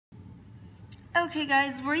Okay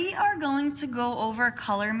guys, we are going to go over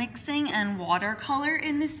color mixing and watercolor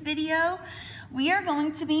in this video. We are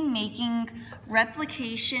going to be making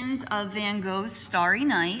replications of Van Gogh's Starry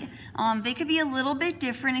Night. They could be a little bit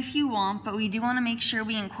different if you want, but we do want to make sure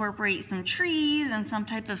we incorporate some trees and some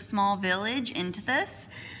type of small village into this.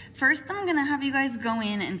 First, I'm going to have you guys go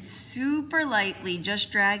in and super lightly, just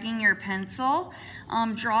dragging your pencil,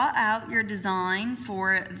 draw out your design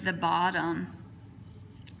for the bottom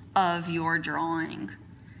of your drawing.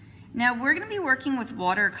 Now we're going to be working with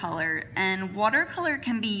watercolor, and watercolor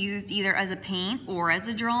can be used either as a paint or as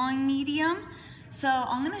a drawing medium. So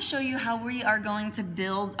I'm going to show you how we are going to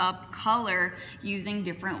build up color using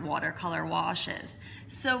different watercolor washes.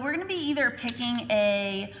 So we're going to be either picking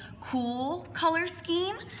a cool color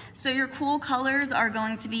scheme. So your cool colors are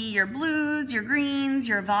going to be your blues, your greens,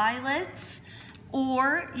 your violets.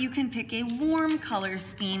 Or you can pick a warm color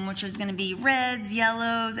scheme, which is going to be reds,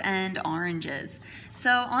 yellows, and oranges. So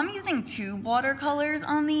I'm using tube watercolors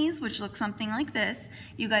on these, which look something like this.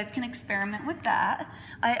 You guys can experiment with that.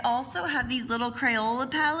 I also have these little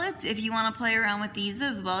Crayola palettes. If you want to play around with these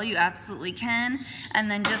as well, you absolutely can.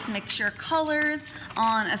 And then just mix your colors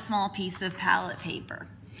on a small piece of palette paper.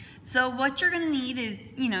 So what you're going to need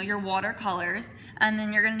is, your watercolors, and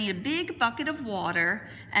then you're going to need a big bucket of water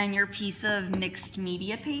and your piece of mixed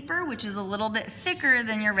media paper, which is a little bit thicker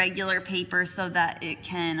than your regular paper so that it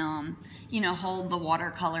can, hold the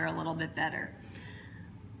watercolor a little bit better.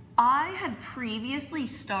 I had previously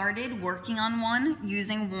started working on one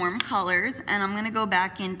using warm colors, and I'm going to go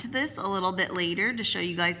back into this a little bit later to show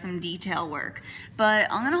you guys some detail work.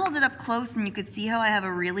 But I'm going to hold it up close and you can see how I have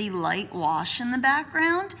a really light wash in the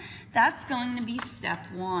background. That's going to be step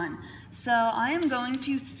one. So I am going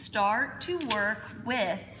to start to work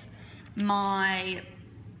with my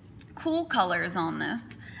cool colors on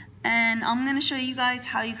this, and I'm going to show you guys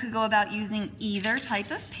how you could go about using either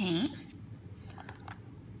type of paint.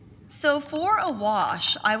 So for a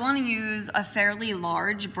wash, I want to use a fairly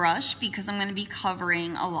large brush because I'm going to be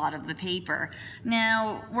covering a lot of the paper.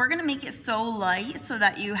 Now, we're going to make it so light so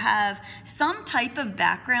that you have some type of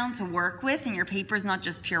background to work with and your paper is not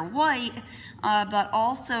just pure white, but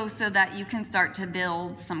also so that you can start to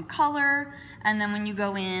build some color, and then when you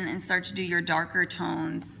go in and start to do your darker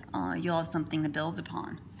tones, you'll have something to build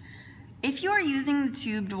upon. If you are using the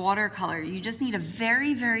tubed watercolor, you just need a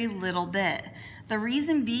very, very little bit. The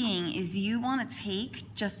reason being is you want to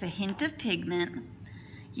take just a hint of pigment,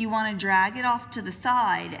 you want to drag it off to the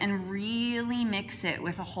side and really mix it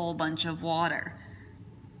with a whole bunch of water.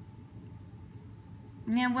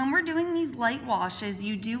 Now, when we're doing these light washes,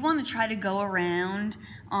 you do want to try to go around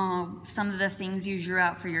some of the things you drew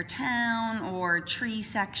out for your town or tree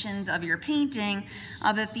sections of your painting,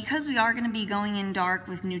 but because we are going to be going in dark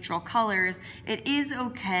with neutral colors, it is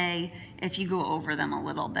okay if you go over them a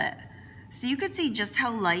little bit. So you could see just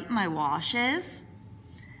how light my wash is,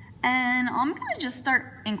 and I'm going to just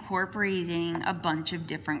start incorporating a bunch of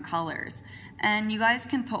different colors. And you guys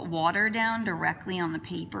can put water down directly on the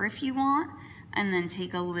paper if you want, and then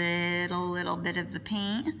take a little bit of the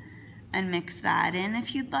paint and mix that in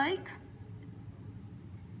if you'd like.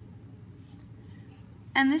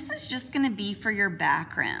 And this is just going to be for your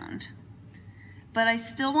background. But I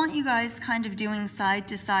still want you guys kind of doing side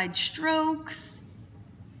to side strokes.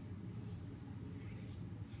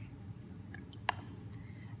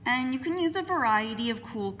 And you can use a variety of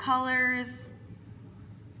cool colors.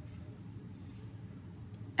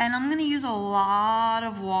 And I'm going to use a lot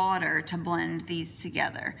of water to blend these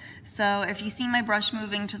together. So if you see my brush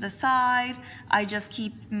moving to the side, I just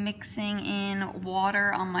keep mixing in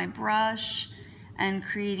water on my brush and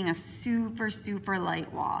creating a super, super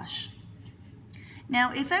light wash.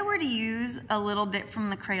 Now, if I were to use a little bit from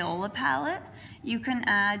the Crayola palette, you can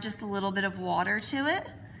add just a little bit of water to it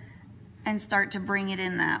and start to bring it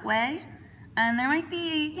in that way. And there might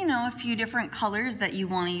be, a few different colors that you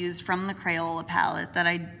want to use from the Crayola palette that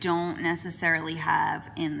I don't necessarily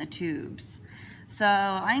have in the tubes. So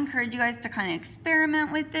I encourage you guys to kind of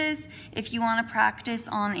experiment with this. If you want to practice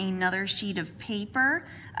on another sheet of paper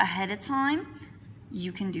ahead of time,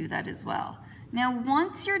 you can do that as well. Now,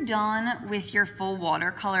 once you're done with your full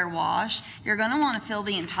watercolor wash, you're going to want to fill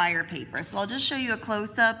the entire paper. So I'll just show you a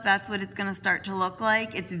close-up. That's what it's going to start to look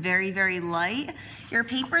like. It's very, very light. Your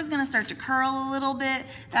paper is going to start to curl a little bit.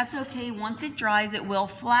 That's okay. Once it dries, it will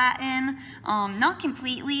flatten. Not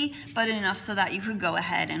completely, but enough so that you could go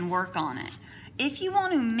ahead and work on it. If you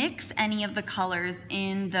want to mix any of the colors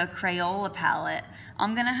in the Crayola palette,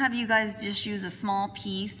 I'm going to have you guys just use a small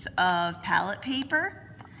piece of palette paper.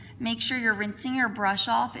 Make sure you're rinsing your brush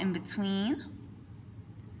off in between.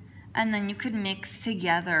 And then you could mix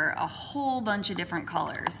together a whole bunch of different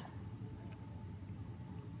colors.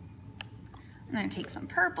 I'm gonna take some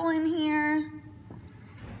purple in here.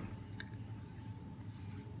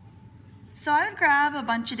 So I would grab a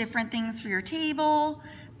bunch of different things for your table,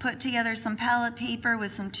 put together some palette paper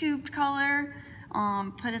with some tubed color,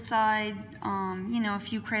 put aside, you know, a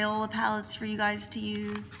few Crayola palettes for you guys to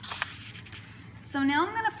use. So now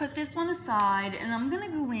I'm gonna put this one aside and I'm gonna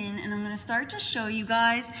go in and I'm gonna start to show you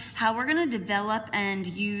guys how we're gonna develop and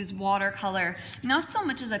use watercolor, not so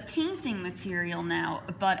much as a painting material now,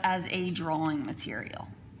 but as a drawing material.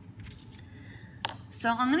 So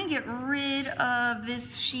I'm gonna get rid of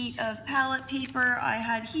this sheet of palette paper I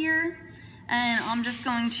had here, and I'm just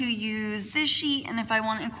going to use this sheet, and if I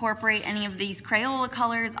want to incorporate any of these Crayola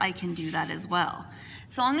colors, I can do that as well.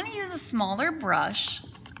 So I'm gonna use a smaller brush.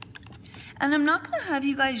 And I'm not gonna have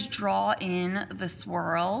you guys draw in the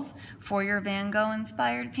swirls for your Van Gogh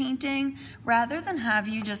inspired painting, rather than have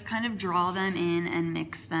you just kind of draw them in and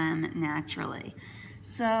mix them naturally.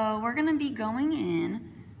 So we're gonna be going in,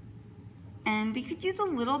 and we could use a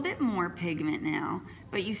little bit more pigment now,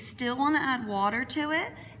 but you still wanna add water to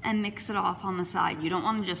it and mix it off on the side. You don't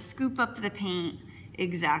wanna just scoop up the paint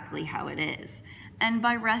exactly how it is. And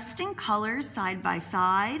by resting colors side by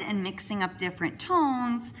side and mixing up different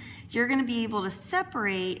tones, you're gonna be able to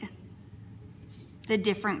separate the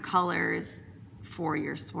different colors for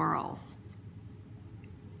your swirls.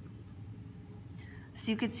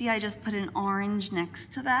 So you could see I just put an orange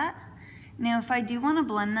next to that. Now if I do wanna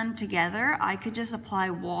blend them together, I could just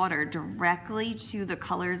apply water directly to the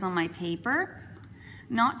colors on my paper.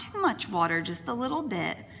 Not too much water, just a little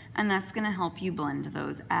bit, and that's gonna help you blend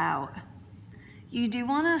those out. You do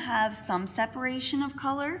want to have some separation of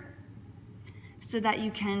color so that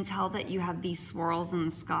you can tell that you have these swirls in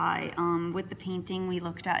the sky. With the painting we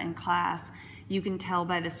looked at in class, you can tell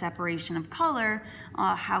by the separation of color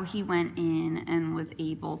how he went in and was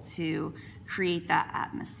able to create that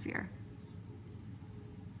atmosphere.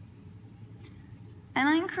 And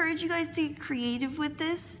I encourage you guys to get creative with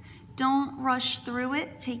this. Don't rush through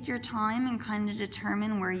it. Take your time and kind of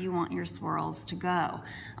determine where you want your swirls to go.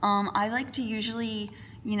 I like to usually,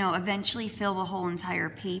 you know, eventually fill the whole entire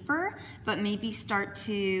paper, but maybe start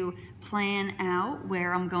to plan out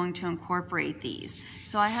where I'm going to incorporate these.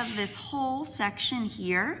 So I have this whole section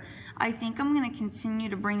here. I think I'm going to continue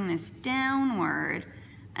to bring this downward,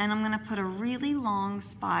 and I'm going to put a really long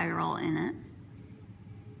spiral in it.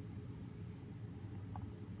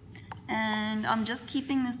 And I'm just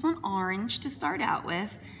keeping this one orange to start out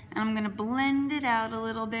with, and I'm gonna blend it out a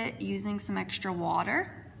little bit using some extra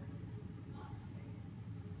water.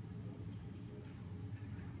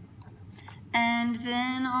 And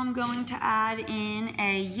then I'm going to add in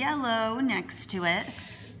a yellow next to it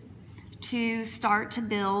to start to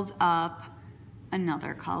build up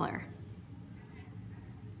another color.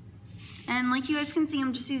 And like you guys can see,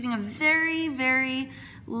 I'm just using a very, very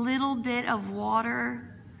little bit of water,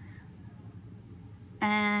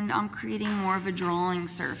 and I'm creating more of a drawing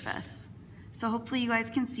surface. So hopefully you guys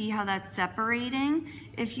can see how that's separating.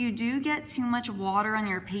 If you do get too much water on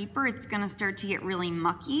your paper, it's gonna start to get really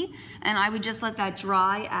mucky, and I would just let that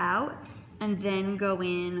dry out and then go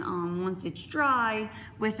in once it's dry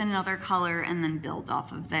with another color and then build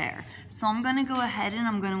off of there. So I'm gonna go ahead and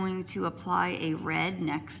I'm going to apply a red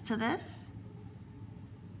next to this.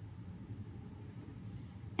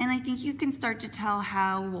 And I think you can start to tell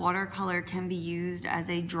how watercolor can be used as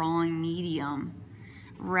a drawing medium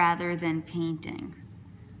rather than painting.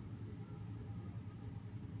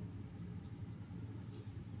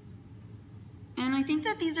 And I think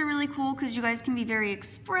that these are really cool because you guys can be very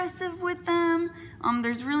expressive with them.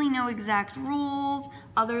 There's really no exact rules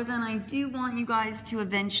other than I do want you guys to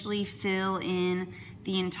eventually fill in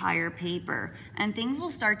the entire paper. And things will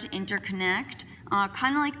start to interconnect,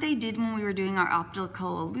 kind of like they did when we were doing our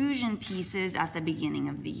optical illusion pieces at the beginning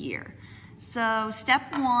of the year. So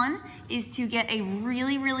step one is to get a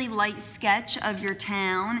really, really light sketch of your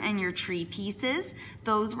town and your tree pieces.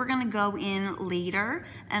 Those we're gonna go in later,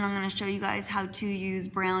 and I'm gonna show you guys how to use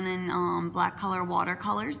brown and black color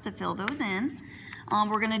watercolors to fill those in.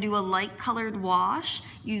 We're gonna do a light colored wash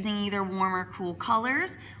using either warm or cool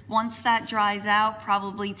colors. Once that dries out,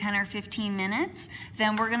 probably 10 or 15 minutes,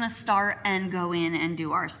 then we're gonna start and go in and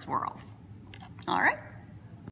do our swirls. All right.